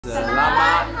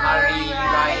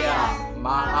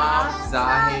Maaf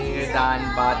zahir dan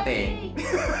batin.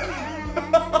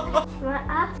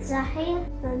 Maaf zahir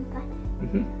dan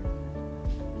batin.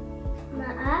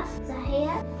 Maaf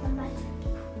zahir dan batin.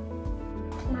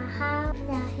 Maaf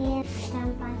zahir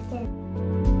dan batin.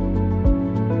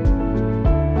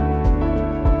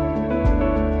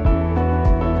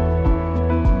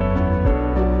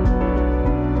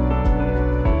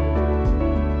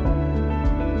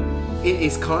 It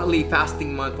is currently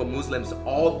fasting month for Muslims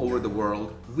all over the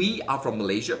world. We are from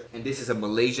Malaysia, and this is a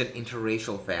Malaysian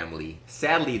interracial family.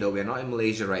 Sadly though, we're not in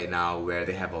Malaysia right now, where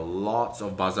they have lots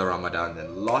of bazaar Ramadan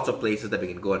and lots of places that we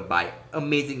can go and buy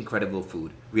amazing, incredible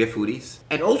food. We are foodies.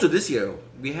 And also this year,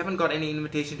 we haven't got any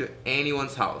invitation to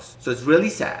anyone's house. So it's really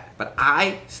sad. But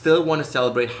I still want to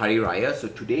celebrate Hari Raya. So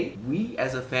today, we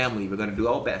as a family, we're going to do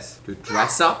our best to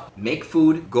dress up, make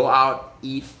food, go out,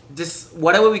 eat, just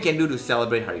whatever we can do to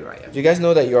celebrate Hari Raya. Do you guys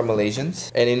know that you are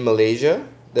Malaysians? And in Malaysia,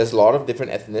 there's a lot of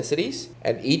different ethnicities,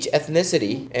 and each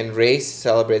ethnicity and race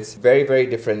celebrates very, very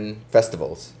different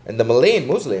festivals. And the Malayan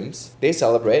Muslims, they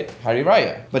celebrate Hari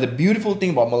Raya. But the beautiful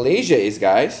thing about Malaysia is,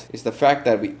 guys, is the fact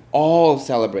that we all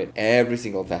celebrate every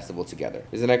single festival together.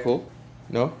 Isn't that cool?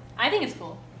 No? I think it's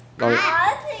cool.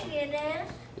 I think it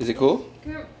is. Is it cool?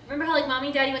 Remember how like mommy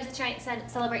and daddy went to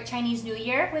celebrate Chinese New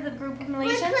Year with a group of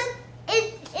Malaysians?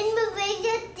 In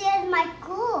Malaysia, there's my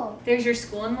school. There's your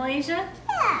school in Malaysia?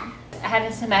 Yeah. I had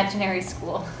this imaginary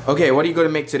school. Okay, what are you going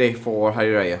to make today for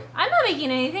Hari Raya? I'm not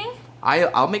making anything.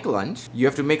 I'll make lunch. You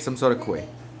have to make some sort of kuih.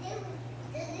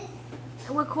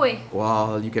 What kuih?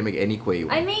 Well, you can make any kuih you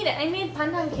want. I made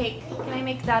pandan cake. Can I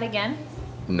make that again?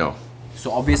 No. So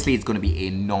obviously it's going to be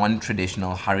a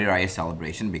non-traditional Hari Raya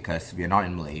celebration because we are not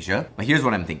in Malaysia. But here's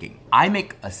what I'm thinking. I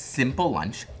make a simple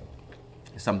lunch,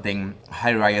 something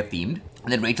Hari Raya themed.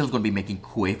 And then Rachel's going to be making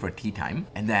kuih for tea time.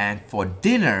 And then for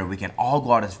dinner, we can all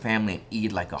go out as family and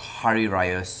eat like a Hari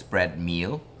Raya spread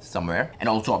meal somewhere. And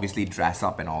also obviously dress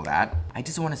up and all that. I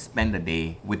just want to spend the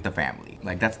day with the family.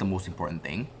 Like that's the most important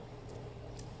thing.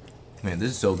 Man,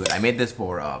 this is so good. I made this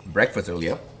for breakfast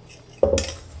earlier.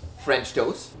 French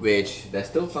toast, which there's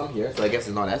still some here, so I guess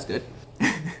it's not as good.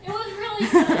 It was really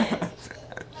good.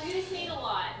 You just made a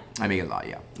lot. I make a lot,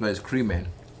 yeah. But it's cream, man.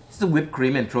 Just a whipped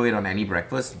cream and throw it on any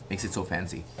breakfast makes it so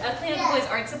fancy. I was playing with boys'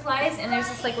 art supplies, and there's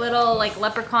this like little like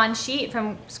leprechaun sheet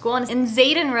from school, and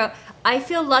Zayden wrote, "I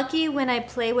feel lucky when I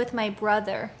play with my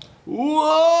brother."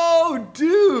 Whoa,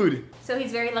 dude! So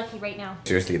he's very lucky right now.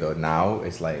 Seriously though, now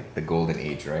it's like the golden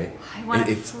age, right? I want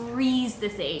to freeze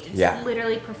this age. It's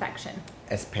literally perfection.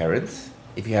 As parents,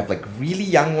 if you have like really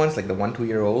young ones, like the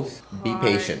 1-2-year-olds, be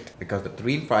patient because the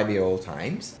 3 and 5-year-old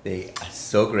times, they are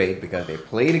so great because they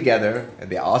play together and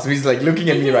they also is like looking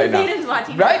at me right now.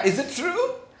 Right? Is it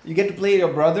true? You get to play with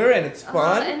your brother and it's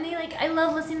fun. And they like, I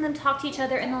love listening to them talk to each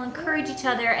other and they'll encourage each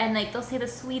other and like they'll say the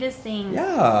sweetest things.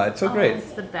 Yeah, it's so great.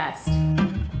 It's the best.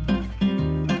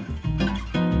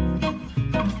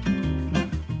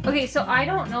 Okay, so I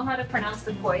don't know how to pronounce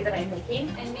the kuih that I'm making.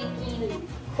 I'm making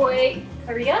kuih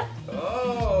keria.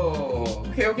 Oh,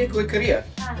 okay, kuih keria.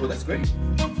 Oh, that's great.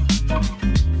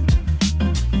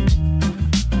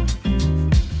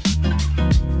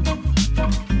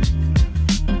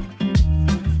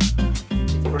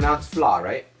 It's pronounced flour,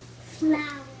 right? Flower.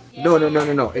 Yeah, No.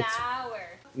 It's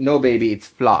flour. no, baby. It's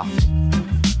flour.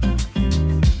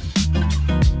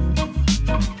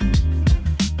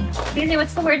 Disney,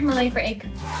 what's the word in Malay for egg?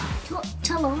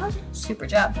 Telur. Super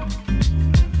job.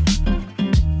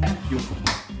 You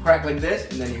crack like this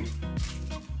and then you...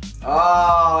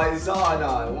 Oh, it's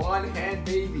on one hand,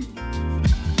 baby.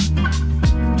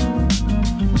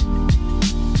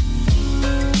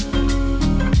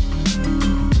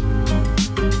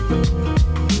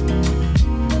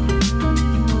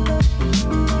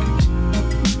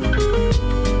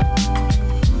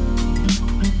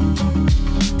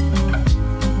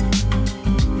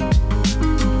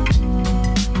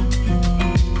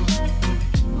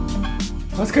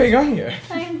 What's going on here?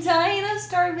 I'm dying of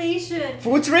starvation.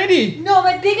 Food's ready. No,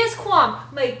 my biggest qualm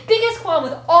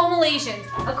with all Malaysians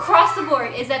across the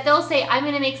board is that they'll say, I'm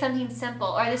gonna make something simple,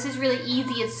 or this is really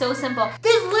easy, it's so simple.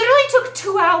 This literally took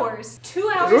 2 hours. 2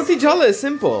 hours. Roti jala is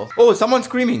simple. Oh, someone's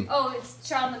screaming. Oh, it's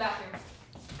child in the bathroom.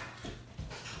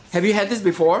 Have you had this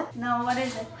before? No, what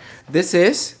is it? This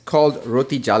is called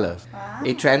roti jala. Wow.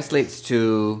 It translates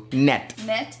to net.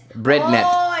 Net? Bread net.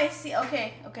 Oh, I see.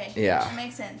 Okay. Yeah. That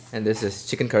makes sense. And this is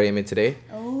chicken curry I made today.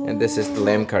 Oh. And this is the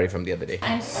lamb curry from the other day.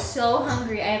 I'm so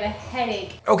hungry, I have a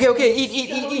headache. Okay,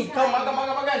 eat. Come on.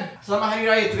 Selamat Hari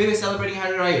Raya. Today we're celebrating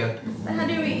Hari Raya. But how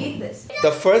do we eat this?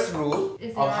 The first rule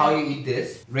Is it of how right? you eat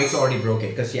this, Rachel already broke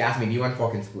it because she asked me, do you want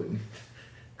fork and spoon?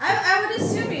 I would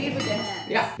assume you eat with your hand.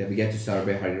 yeah, that we get to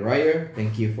celebrate Hari Raya.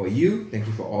 Thank you for you. Thank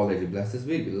you for all that you blessed us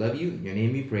with. We love you. In your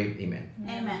name we pray. Amen.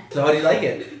 Amen. So how do you like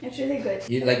it? It's really good.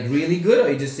 You like really good, or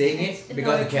are you just saying it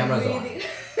because the it's camera's on? really,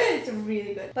 It's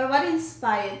really good. But what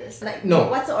inspired this? Like, No.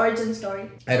 What's the origin story?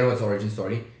 I don't know what's the origin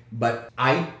story, but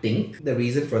I think the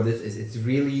reason for this is it's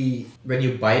really, when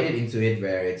you bite it into it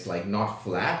where it's like not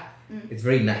flat, it's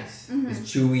very nice. It's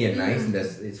chewy and nice, and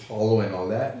it's hollow and all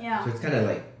that. Yeah. So it's kind of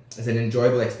like, it's an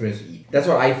enjoyable experience to eat. That's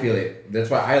what I feel it. That's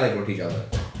why I like roti jala.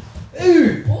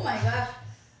 Ew! Oh my gosh.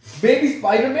 Baby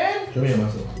Spider-Man? Show me your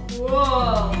muscle.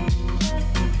 Whoa.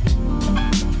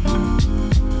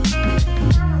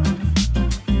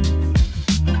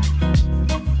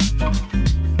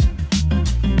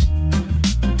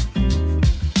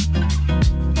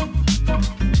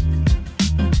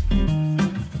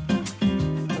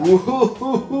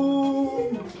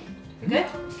 Good?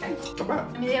 Okay. Not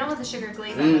bad. I mean, they don't have the sugar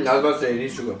glaze on I it. was about to say, it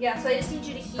needs sugar. Yeah, so I just need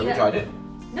you to heat Have you up. tried it?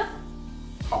 No.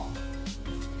 Oh.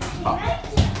 Oh.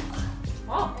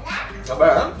 Not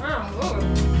bad, huh?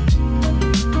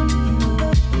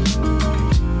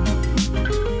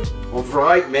 Oh.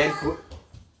 Alright, man.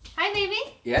 Hi, baby.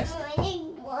 Yes?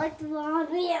 What's wrong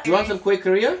here? Do you want some kuih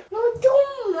keria? No,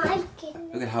 don't like it.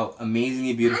 Look at how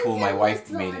amazingly beautiful my wife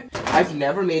made it. I've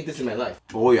never made this in my life.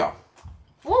 Oh yeah.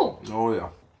 Oh, Oh yeah.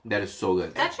 That is so good.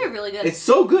 it's actually really good. It's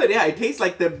so good, yeah. It tastes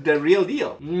like the real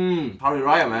deal. Mmm. Hari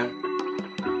Raya, man.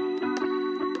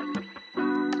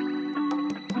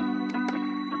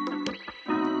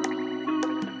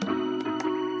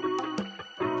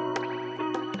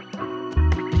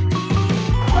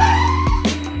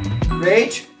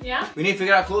 Rach, Yeah? we need to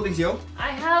figure out clothing, yo. I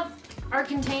have our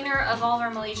container of all of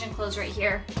our Malaysian clothes right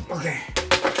here. Okay.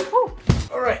 Whew.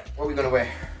 Alright, what are we gonna wear?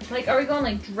 Like, are we going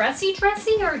like dressy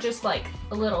or just like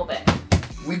a little bit?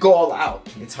 We go all out.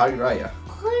 It's Hari Raya.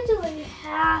 Why do we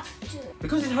have to?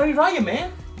 Because it's Hari Raya,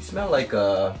 man. You smell like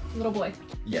Little boy.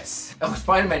 yes. Oh,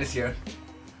 Spider-Man is here.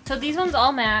 So these ones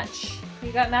all match. We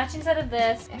got matching set of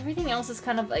this. Everything else is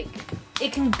kind of like,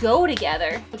 it can go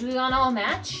together. Do we want to all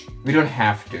match? We don't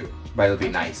have to, but it'll be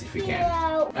nice if we can.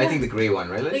 Yeah. I think the grey one,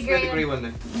 right? Let's The get grey the grey one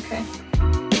then.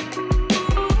 Okay.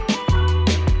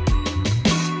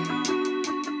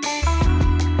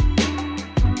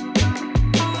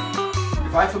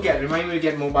 If I forget, remind me to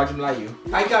get more baju Melayu.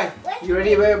 Hi Kai, you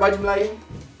ready to wear baju Melayu?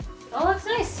 Oh, looks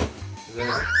nice.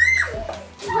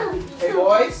 Hey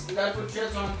boys, you gotta put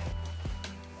shirts on.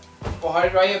 For Hari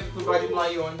Raya, put baju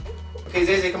Melayu on. Okay,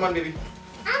 Zay, come on baby.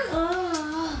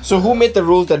 So who made the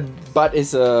rules that butt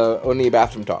is only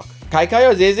bathroom talk? Kai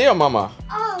or Zay or Mama?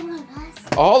 Oh my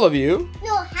gosh. All of you?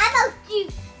 No, how about you?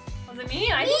 Was it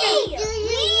me? I Me. think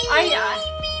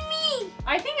Me.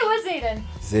 I think it was Zayden.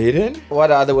 Zayden?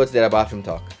 What are other words that are bathroom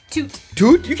talk? Toot.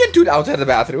 Toot? You can toot outside the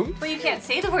bathroom. But you can't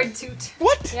say the word toot.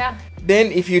 What? Yeah.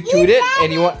 Then if you toot it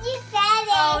and you want, You said it.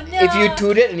 Oh no. if you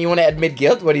toot it and you want to admit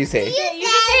guilt, what do you say? Yeah, you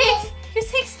just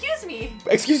say, excuse me.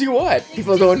 Excuse you what?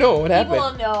 People don't know what happened.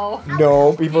 People know.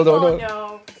 No, people don't know.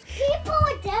 know. People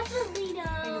definitely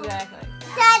know. Exactly.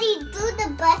 Daddy, do the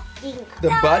butt thing. The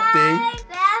butt thing?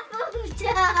 Bathroom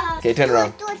talk. Okay, turn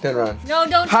around. Turn around. No,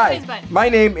 don't touch Hi, his butt. my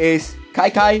name is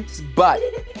Kai's butt.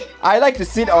 I like to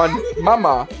sit on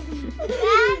Mama.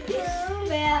 Bathroom.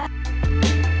 Yeah.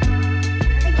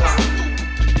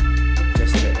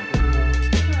 Just a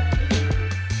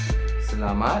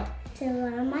Selamat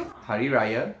Selamat Hari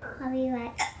Raya. Hari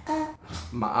Raya.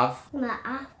 Maaf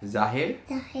Maaf zahir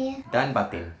zahir dan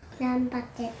batin. dan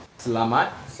batin.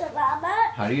 Selamat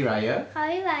Selamat Hari Raya.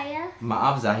 Hari Raya.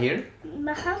 Maaf zahir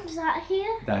Maaf zahir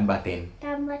dan batin.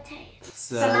 dan batin.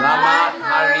 Selamat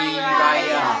Hari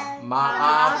Raya.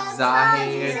 Maaf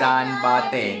zahir dan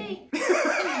batin.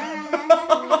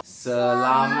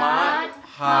 Selamat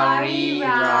Hari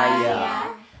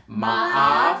Raya.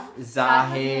 Maaf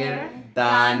zahir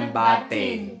dan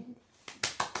batin.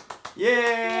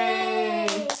 Yay!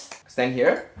 Stand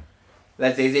here.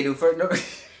 Let Zay do first. No.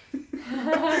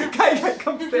 Kai,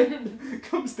 come stand.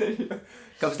 Come stand here.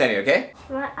 Come stand here, okay?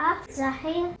 Maaf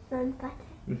zahir dan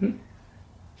batin.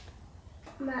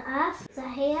 Maaf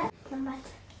zahir dan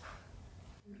batin.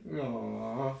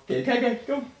 Aww. Okay, Kai,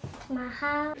 go.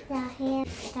 Maaf zahir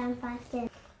dan batin.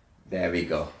 There we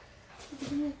go.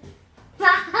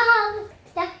 Maaf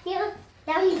zahir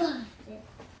dan batin.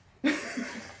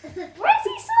 Why is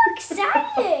he so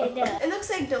excited? It looks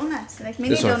like donuts, like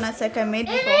mini This one. donuts like I made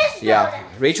It before. is Yeah,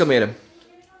 Rachel made them.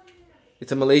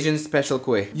 It's a Malaysian special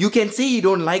kuih. You can say you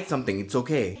don't like something, it's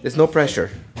okay. There's no pressure.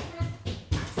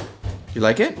 You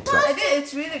like it? I did,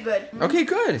 it's really good. Okay,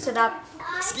 good. Shut up.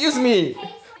 Excuse me.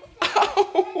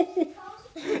 Ow.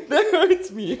 That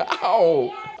hurts me. Ow.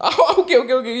 Ow.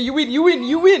 Okay. You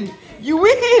win. You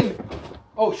win!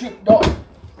 Oh shoot, no.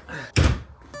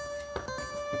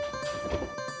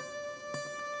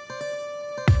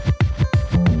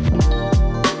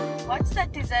 What's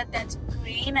that dessert that's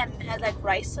green and has like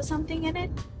rice or something in it?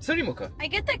 Surimuka. I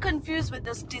get that confused with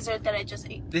this dessert that I just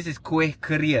ate. This is kuih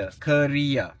keria.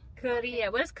 Keria. Korea.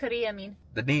 What does Korea mean?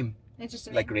 The name.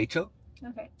 Interesting. Like Rachel?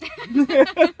 Okay. I didn't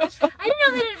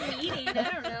know that it meaning. I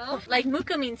don't know. Like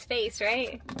muka means face,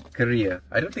 right? Korea.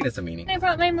 I don't think that's a meaning. I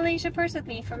brought my Malaysia purse with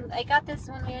me from. I got this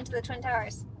when we went to the Twin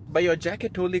Towers. But your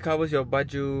jacket totally covers your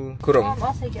baju kurung.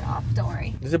 I'll take it off. Don't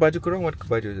worry. Is it baju kurung? What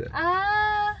baju is it?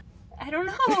 I don't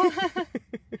know.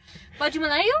 Baju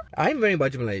Melayu? I'm wearing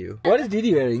baju Melayu. What is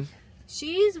Didi wearing?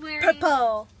 She's wearing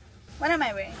Purple. What am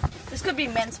I wearing? This could be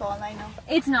men's for all I know.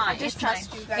 It's not. I just it's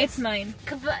trust mine. you guys. It's mine.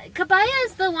 Kabaya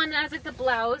is the one that has like the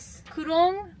blouse.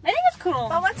 Kurong. I think it's kurong.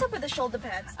 But what's up with the shoulder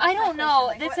pads? I don't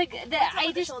know. That's like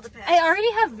I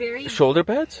already have very Shoulder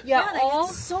pads? yeah. like all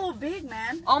it's so big,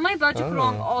 man. all my baju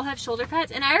kurong Oh. all have shoulder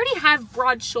pads, and I already have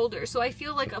broad shoulders, so I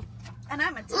feel like a. And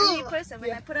I'm a tiny person.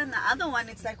 When I put on the other one,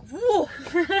 it's like whoa.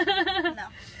 No.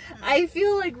 I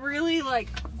feel like really like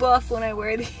buff when I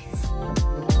wear these.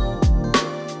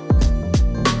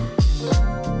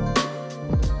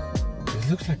 It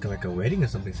looks like a wedding or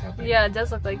something's happening. Yeah, it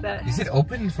does look like that. Is it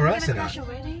open for us or not? Crash a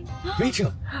wedding?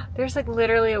 Rachel! There's like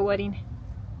literally a wedding.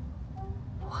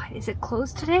 What? Is it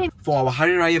closed today? For our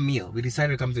Hari Raya meal, we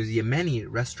decided to come to the Yemeni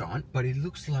restaurant, but it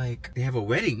looks like they have a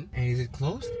wedding. And is it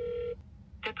closed?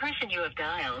 The person you have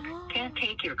dialed can't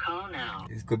take your call now.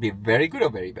 This could be very good or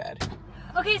very bad.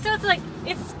 Okay, so it's like,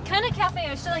 it's kind of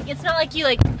cafe-ish, so like, it's not like you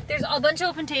like, there's a bunch of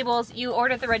open tables, you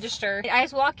order at the register. I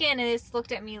just walk in and it's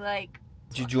looked at me like,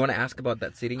 Do you want to ask about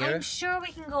that seating area? I'm sure we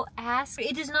can go ask.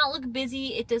 It does not look busy,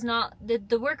 it does not,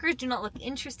 the workers do not look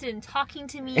interested in talking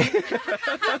to me.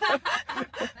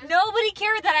 Nobody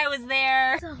cared that I was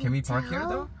there. Can we park here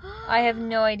though? I have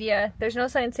no idea. There's no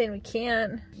sign saying we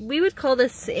can. We would call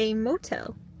this a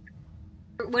motel.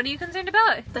 What are you concerned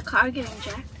about? The car getting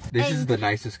jacked. This is the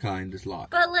nicest car in this lot.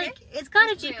 But like, it's got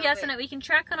a GPS on it, we can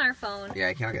track on our phone. Yeah,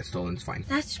 it cannot get stolen, it's fine.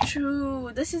 That's true.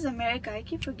 This is America. I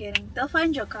keep forgetting. They'll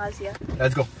find your cars here.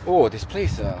 Let's go. Oh, this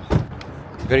place,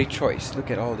 very choice. Look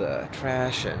at all the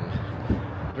trash and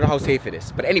I don't know how safe it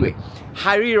is. But anyway,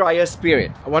 Hari Raya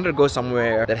spirit. I wanted to go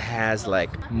somewhere that has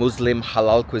like Muslim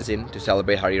halal cuisine to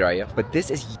celebrate Hari Raya. But this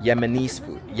is Yemenis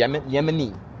food.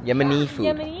 Yemeni food.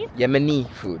 Yemeni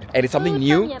food. And it's something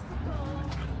new. Yep.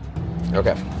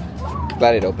 Okay.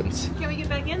 Glad it opens. Can we get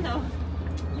back in though?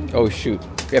 Oh shoot.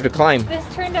 We have to climb. This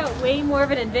turned out way more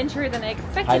of an adventure than I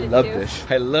expected I it love to. this.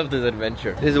 I love this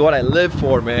adventure. This is what I live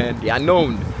for, man. The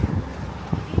unknown.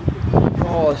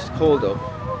 Oh, it's cold though.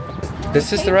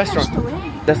 This is the restaurant.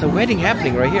 There's a wedding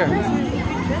happening right here.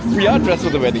 We are dressed for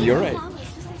the wedding, you're right.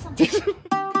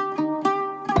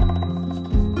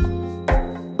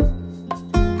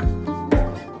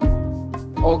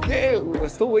 Okay, we're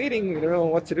still waiting. We don't know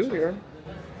what to do here.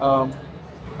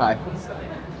 Hi.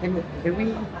 Can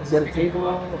we get a table?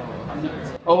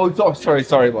 Oh,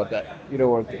 sorry about that. You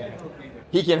don't work there.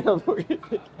 He can help.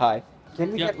 Hi.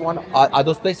 Can we get one? Are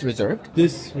those places reserved?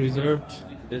 This reserved,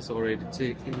 this already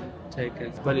taken.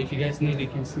 But if you guys need, you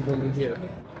can see them in here.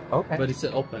 Okay. But it's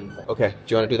open. Okay.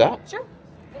 Do you want to do that? Sure.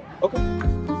 Okay.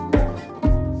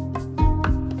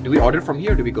 Do we order from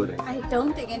here or do we go there? I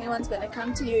don't think anyone's gonna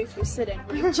come to you if you sit in a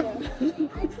wheelchair.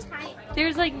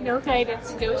 There's like no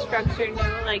guidance, no structure,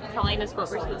 no like telling us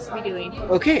what we're supposed to be doing.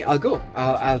 Okay, I'll go.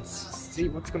 I'll see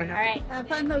what's gonna happen. Alright. Have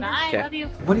fun, though. Bye, Okay. love you.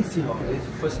 What is your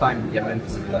first time in Yemen?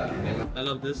 I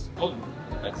love this. Oh,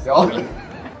 that's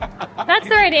That's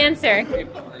the right answer.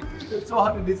 It's so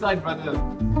hard to decide, brother.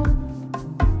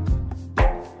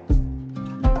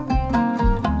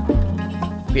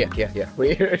 Yeah.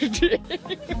 Wait.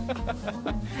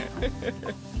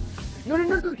 No.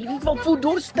 You need for food.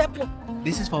 Don't step.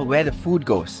 This is for where the food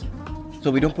goes.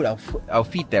 So we don't put our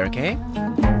feet there, okay?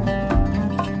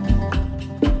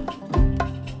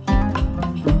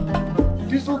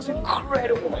 This looks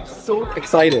incredible. I'm so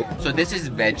excited. So this is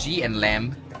veggie and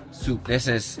lamb soup. This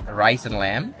is rice and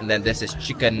lamb. And then this is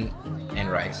chicken and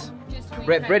rice.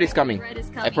 Bread is coming. Bread is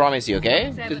coming. I promise you,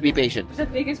 okay? Just be patient. The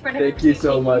biggest bread I've Thank ever you seen.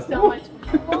 so much. Thank you so much.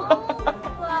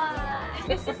 Oh,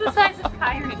 this is the size of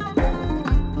Kyrie.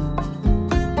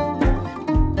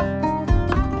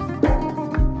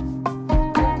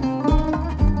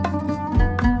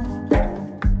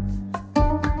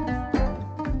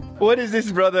 What is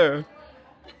this, brother?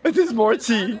 This is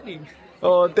Morty.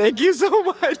 Oh, thank you so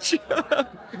much.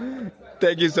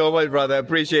 Thank you so much, brother. I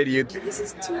appreciate you. This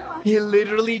is too much. He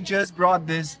literally just brought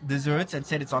this desserts and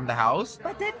said it's on the house.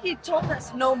 But then he told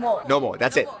us no more. No more.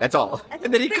 That's it. That's all.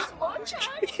 And then he. This morning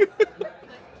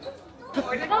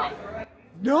Or did I?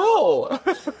 No!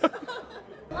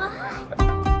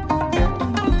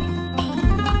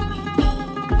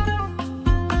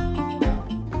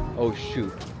 Oh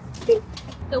shoot.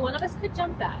 So one of us could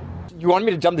jump that. You want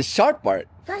me to jump the sharp part?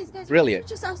 Guys, Brilliant.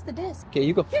 just ask the desk. Okay,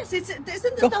 you go. Yes, isn't this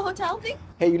Go. the hotel thing?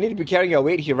 Hey, you need to be carrying your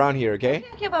weight here around here, okay?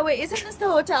 Okay, but wait, isn't this the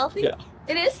hotel thing? Yeah.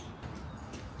 It is?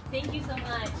 Thank you so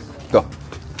much. Go.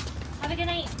 Have a good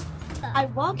night. I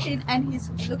walked in and he's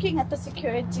looking at the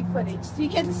security footage. So you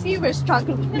can see we're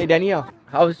struggling. Hey Danielle,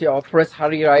 how was your first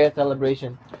Hari Raya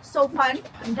celebration? So fun.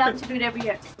 I'm down to do it every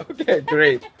year. Okay,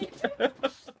 great.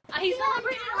 I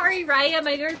celebrated Hari Raya,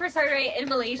 my very first Hari Raya in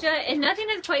Malaysia, and nothing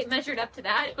has quite measured up to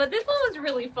that. But this one was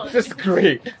really fun. This is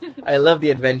great. I love the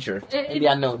adventure It- and the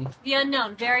unknown. The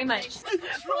unknown, very much.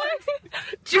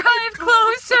 Drive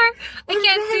closer. I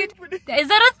can't see it. Is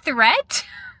that a threat?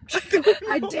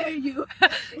 I dare you.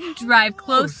 Drive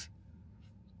close.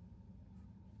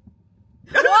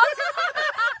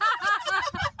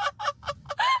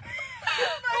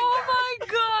 Oh my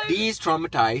god. She's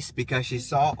traumatized because she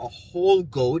saw a whole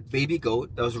goat, baby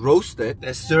goat, that was roasted,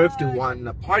 that served to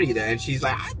one party there, and she's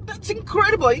like, "Ah, that's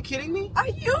incredible, are you kidding me? Are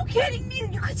you kidding me?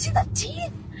 You could see the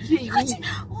teeth. You could see.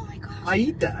 Oh my god. I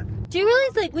eat that." Do you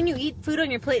realize, like, when you eat food on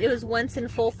your plate, it was once in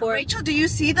full form? Rachel, do you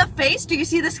see the face? Do you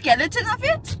see the skeleton of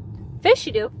it? Fish,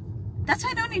 you do. That's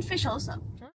why I don't eat fish also.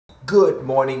 Good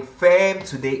morning, fam.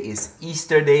 Today is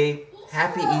Easter Day.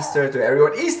 Happy Easter to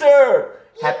everyone. Easter!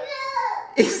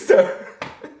 Easter!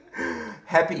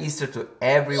 Happy Easter to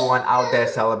everyone out there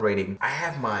celebrating. I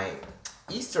have my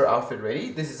Easter outfit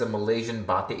ready. This is a Malaysian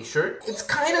batik shirt. It's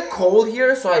kind of cold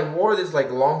here, so I wore this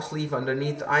like long sleeve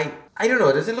underneath. I don't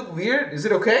know. Does it look weird? Is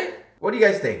it okay? What do you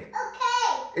guys think?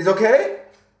 Okay. Is okay?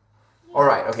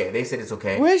 Alright, okay. They said it's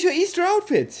okay. Where's your Easter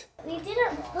outfit? We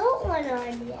didn't put one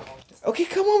on yet. Okay,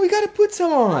 come on. We gotta put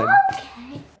some on.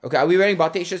 Okay. Okay, are we wearing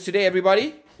batik shirts today,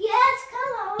 everybody? Yes,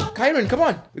 come on. Kyron, come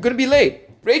on. We're gonna be late.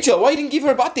 Rachel, why you didn't give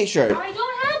her a batik shirt? I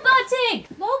don't have batik.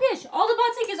 Logish. All the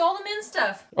batik is all the men's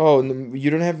stuff. Oh, no, you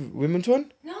don't have women's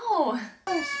one? No.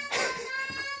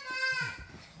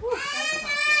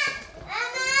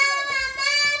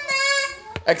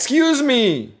 Excuse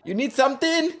me. You need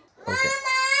something? Okay.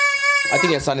 I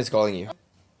think your son is calling you.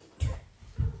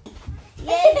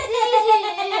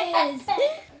 Yes,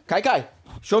 Kai,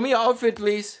 show me your outfit,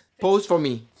 please. Pose for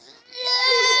me.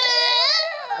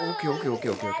 Okay.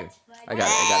 I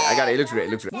got it. It looks great.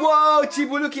 Whoa,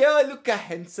 Chibu, look here. Look how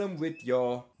handsome with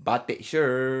your batik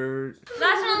shirt.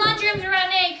 Last one in the laundry room's around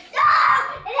Nick. No!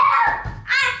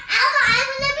 I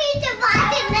want to be the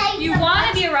bottom today. You want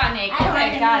to be a rock Nick.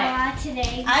 Okay, got it.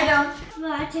 Today. I don't.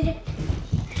 Are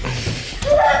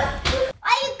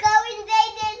you going,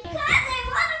 Zayden? Because I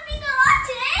want to be the rock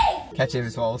today. Catch it if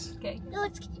it falls. Okay.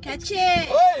 Let's Catch it.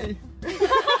 Hey!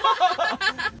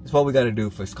 That's what we gotta do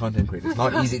for content creators.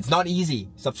 Not easy. It's not easy.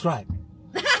 Subscribe.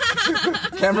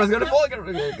 Camera's gonna fall.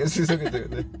 It's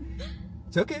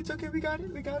okay. We got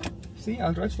it. See,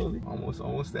 I'll drive slowly.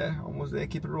 Almost there.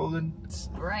 Keep it rolling.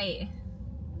 Right.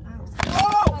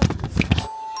 Oh!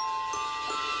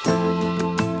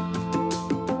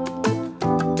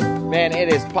 Man, it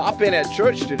is popping at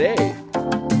church today.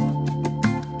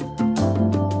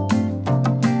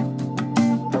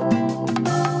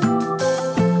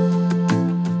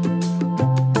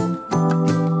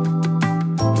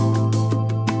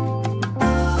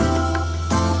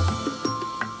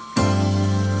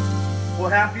 Well,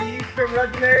 happy Easter,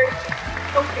 Redneck.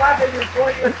 So glad that you're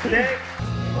joining us today.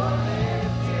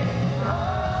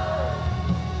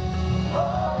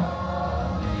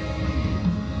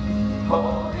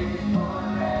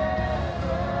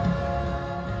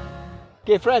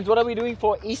 Okay, friends, what are we doing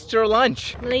for Easter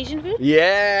lunch? Malaysian food?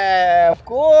 Yeah, of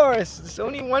course. There's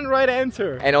only one right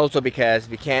answer. And also because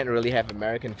we can't really have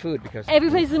American food because Every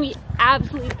place is gonna be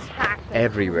absolutely packed. Like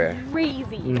everywhere.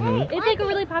 Crazy. Mhm. It's like a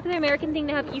really popular American thing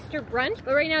to have Easter brunch,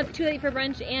 but right now it's too late for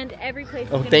brunch and every place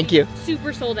is Oh, gonna thank be you.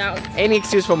 super sold out. Any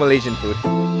excuse for Malaysian food.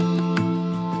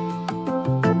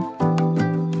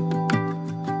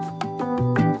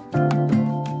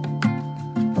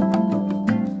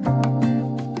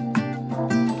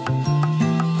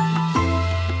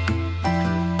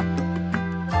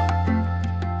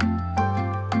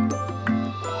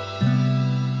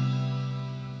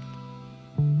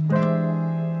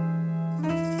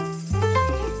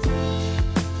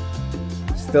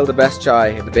 Still the best chai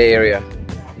in the Bay Area.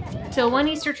 So one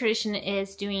Easter tradition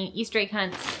is doing Easter egg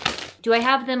hunts. Do I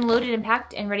have them loaded and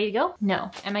packed and ready to go?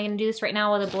 No. Am I gonna do this right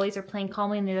now while the boys are playing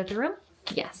calmly in the other room?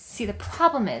 Yes. See, the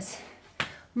problem is,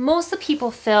 most of the people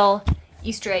fill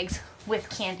Easter eggs with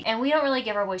candy. And we don't really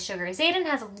give our boys sugar. Zayden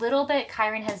has a little bit,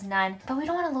 Kyron has none, but we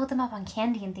don't want to load them up on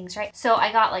candy and things, right? So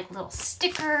I got like little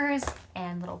stickers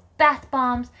and little bath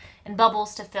bombs and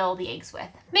bubbles to fill the eggs with.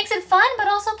 Makes it fun, but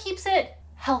also keeps it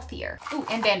healthier. Ooh,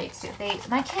 and Band-Aids too.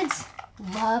 My kids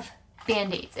love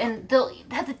Band-Aids, and they'll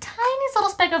have the tiniest little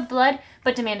speck of blood,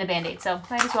 but demand a Band-Aid, so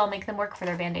might as well make them work for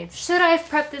their Band-Aids. Should I have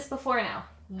prepped this before now?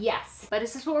 Yes. But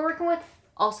is this what we're working with?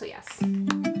 Also yes.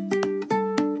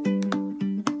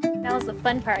 That was the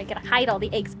fun part. I gotta hide all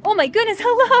the eggs. Oh my goodness,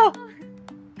 hello!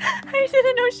 I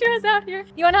didn't know she was out here.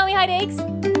 You wanna help me hide eggs?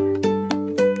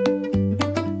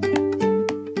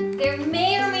 There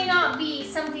may or may not be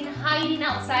something hiding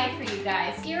outside for you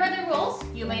guys. Here are the rules.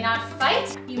 You may not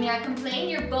fight. You may not complain.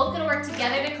 You're both gonna work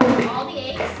together to cover all the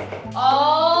eggs.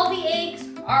 All the eggs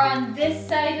are on this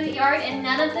side of the yard, and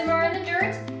none of them are in the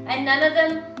dirt, and none of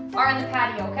them are in the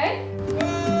patio, okay?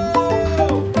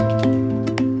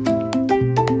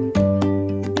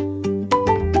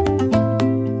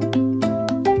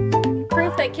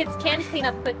 Proof that kids can clean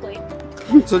up quickly.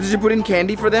 So did you put in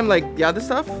candy for them, like the other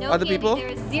stuff? No other candy. people? There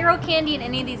is zero candy in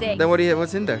any of these eggs. Then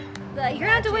what's in there? You're gonna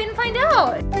have to wait and find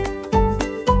out.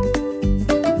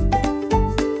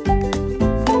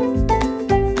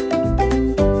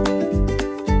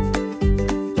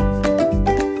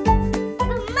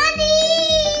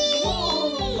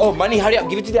 Oh, money, hurry up,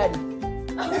 give it to Daddy.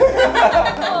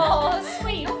 Oh,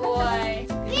 sweet boy.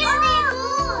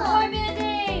 More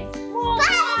Band-Aids.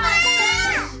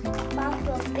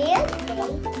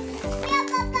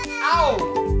 Ow!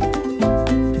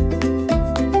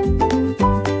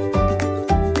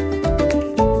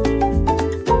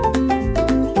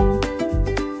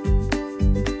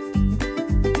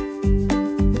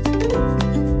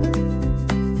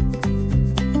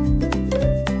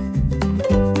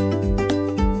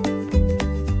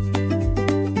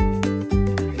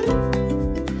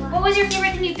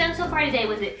 Today?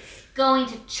 Was it going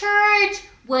to church?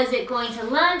 Was it going to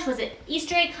lunch? Was it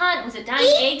Easter egg hunt? Was it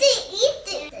dyeing eggs?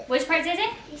 Easter. Which part is it?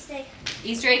 Easter egg.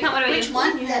 Easter egg hunt. What about Which you?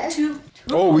 one? You had two.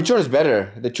 Oh, which one is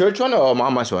better? The church one or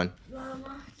Mama's one?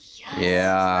 Mama. Yes.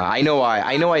 Yeah, I know why.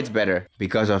 I know why it's better.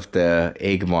 Because of the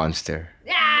egg monster.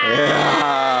 Yeah.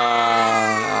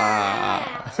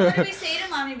 So what do we say to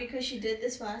mommy because she did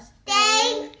this for us?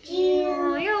 Thank you.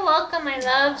 Oh, you're welcome, my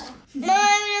loves. No,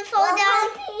 I'm gonna fall down.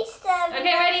 Peace,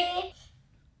 Okay, ready?